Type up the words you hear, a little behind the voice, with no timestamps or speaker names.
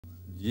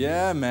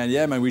Yeah,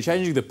 man. We're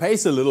changing the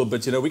pace a little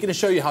bit. We're going to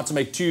show you how to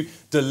make two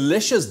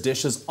delicious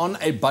dishes on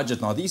a budget.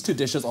 Now, these two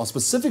dishes are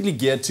specifically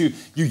geared to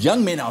you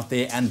young men out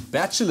there and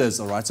bachelors,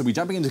 all right? So we're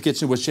jumping into the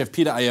kitchen with Chef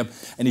Peter Ayer,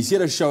 and he's here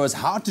to show us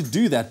how to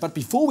do that. But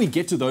before we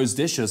get to those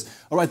dishes,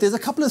 all right, there's a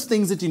couple of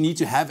things that you need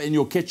to have in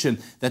your kitchen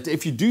that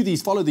if you do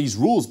these, follow these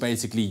rules,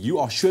 basically, you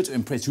are sure to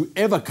impress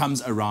whoever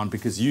comes around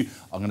because you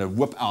are going to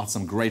whip out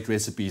some great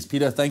recipes.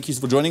 Peter, thank you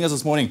for joining us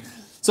this morning.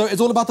 So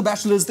it's all about the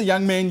bachelors, the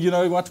young men, you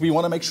know what, we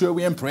want to make sure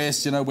we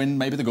impress, when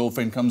maybe the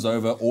girlfriend comes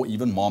over or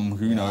even mom,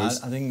 who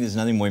knows. I think there's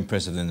nothing more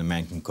impressive than the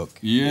man can cook.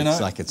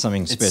 It's like it's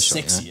something special. It's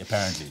sexy,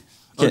 apparently.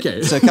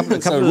 Okay, so a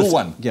couple rule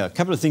one. Yeah, a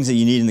couple of things that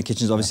you need in the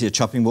kitchen is obviously a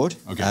chopping board.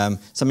 Okay.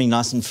 Something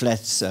nice and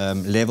flat,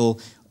 level.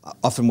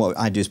 Often what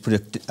I do is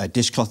put a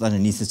dishcloth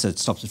underneath it so it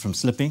stops it from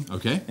slipping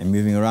and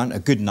moving around. A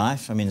good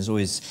knife, I mean, there's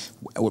always,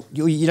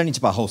 you don't need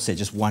to buy a whole set,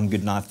 just one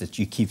good knife that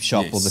you keep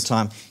sharp all the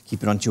time.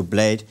 Keep it onto your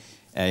blade.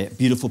 A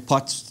beautiful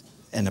pot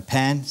and a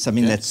pan,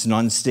 something that's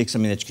non-stick,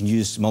 something that you can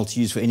use,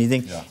 multi-use for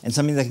anything, and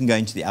something that can go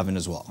into the oven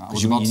as well. I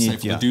was about to say,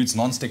 for the dudes,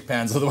 non-stick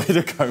pans are the way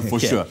to go, for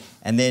sure.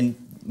 And then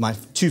my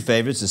two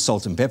favorites is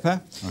salt and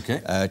pepper.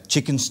 Okay.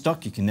 Chicken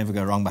stock, you can never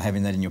go wrong by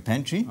having that in your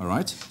pantry. All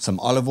right. Some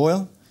olive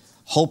oil.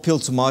 Whole peel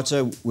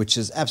tomato, which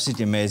is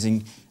absolutely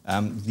amazing.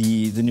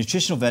 The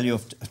nutritional value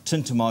of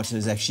tin tomato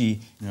is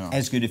actually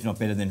as good, if not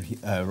better, than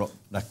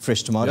like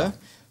fresh tomato. Yeah.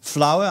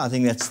 Flour, I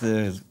think that's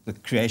the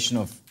creation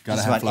of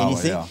just about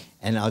anything.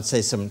 And I would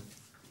say some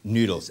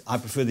noodles. I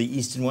prefer the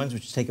Eastern ones,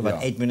 which take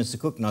about 8 minutes to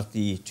cook, not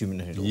the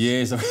 2-minute noodles.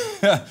 Yes,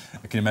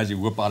 I can imagine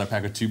you whip out a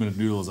pack of 2-minute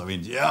noodles. I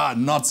mean,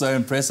 not so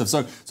impressive.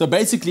 So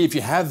basically, if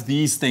you have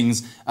these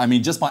things, I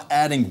mean, just by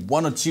adding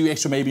 1 or 2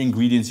 extra maybe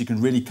ingredients, you can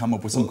really come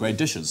up with some great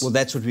dishes. Well,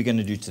 that's what we're going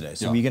to do today.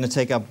 So we're going to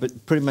take our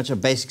pretty much our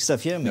basic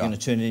stuff here, and we're going to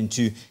turn it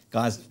into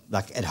guys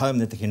like at home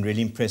that they can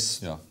really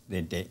impress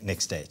their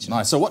next stage.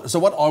 Nice. So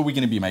what are we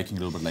going to be making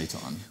a little bit later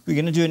on? We're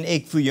going to do an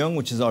egg fouillon,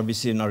 which is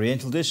obviously an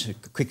Oriental dish, a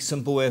quick,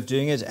 simple way of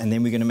doing it, and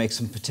then we're going to make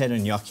some potato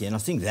gnocchi. And I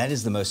think that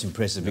is the most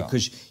impressive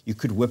because you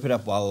could whip it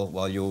up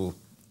while your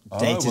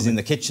date is in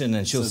the kitchen,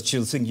 and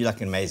she'll think you like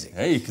amazing.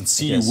 Hey, you can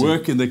see you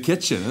work in the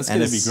kitchen. That's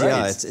going to be great.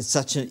 Yeah, it's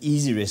such an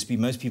easy recipe.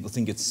 Most people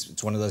think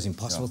it's one of those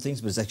impossible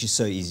things, but it's actually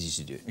so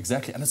easy to do.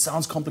 Exactly, and it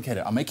sounds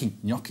complicated. I'm making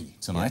gnocchi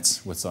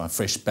tonight with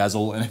fresh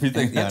basil and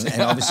everything.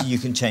 And obviously you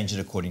can change it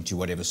according to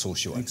whatever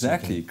sauce you want.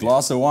 Exactly.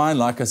 Glass of wine,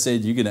 like I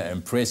said, you're going to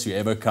impress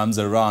whoever comes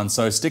around.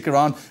 So stick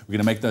around. We're going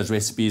to make those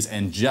recipes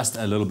in just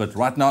a little bit.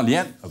 Right now,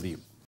 Leanne, over to you.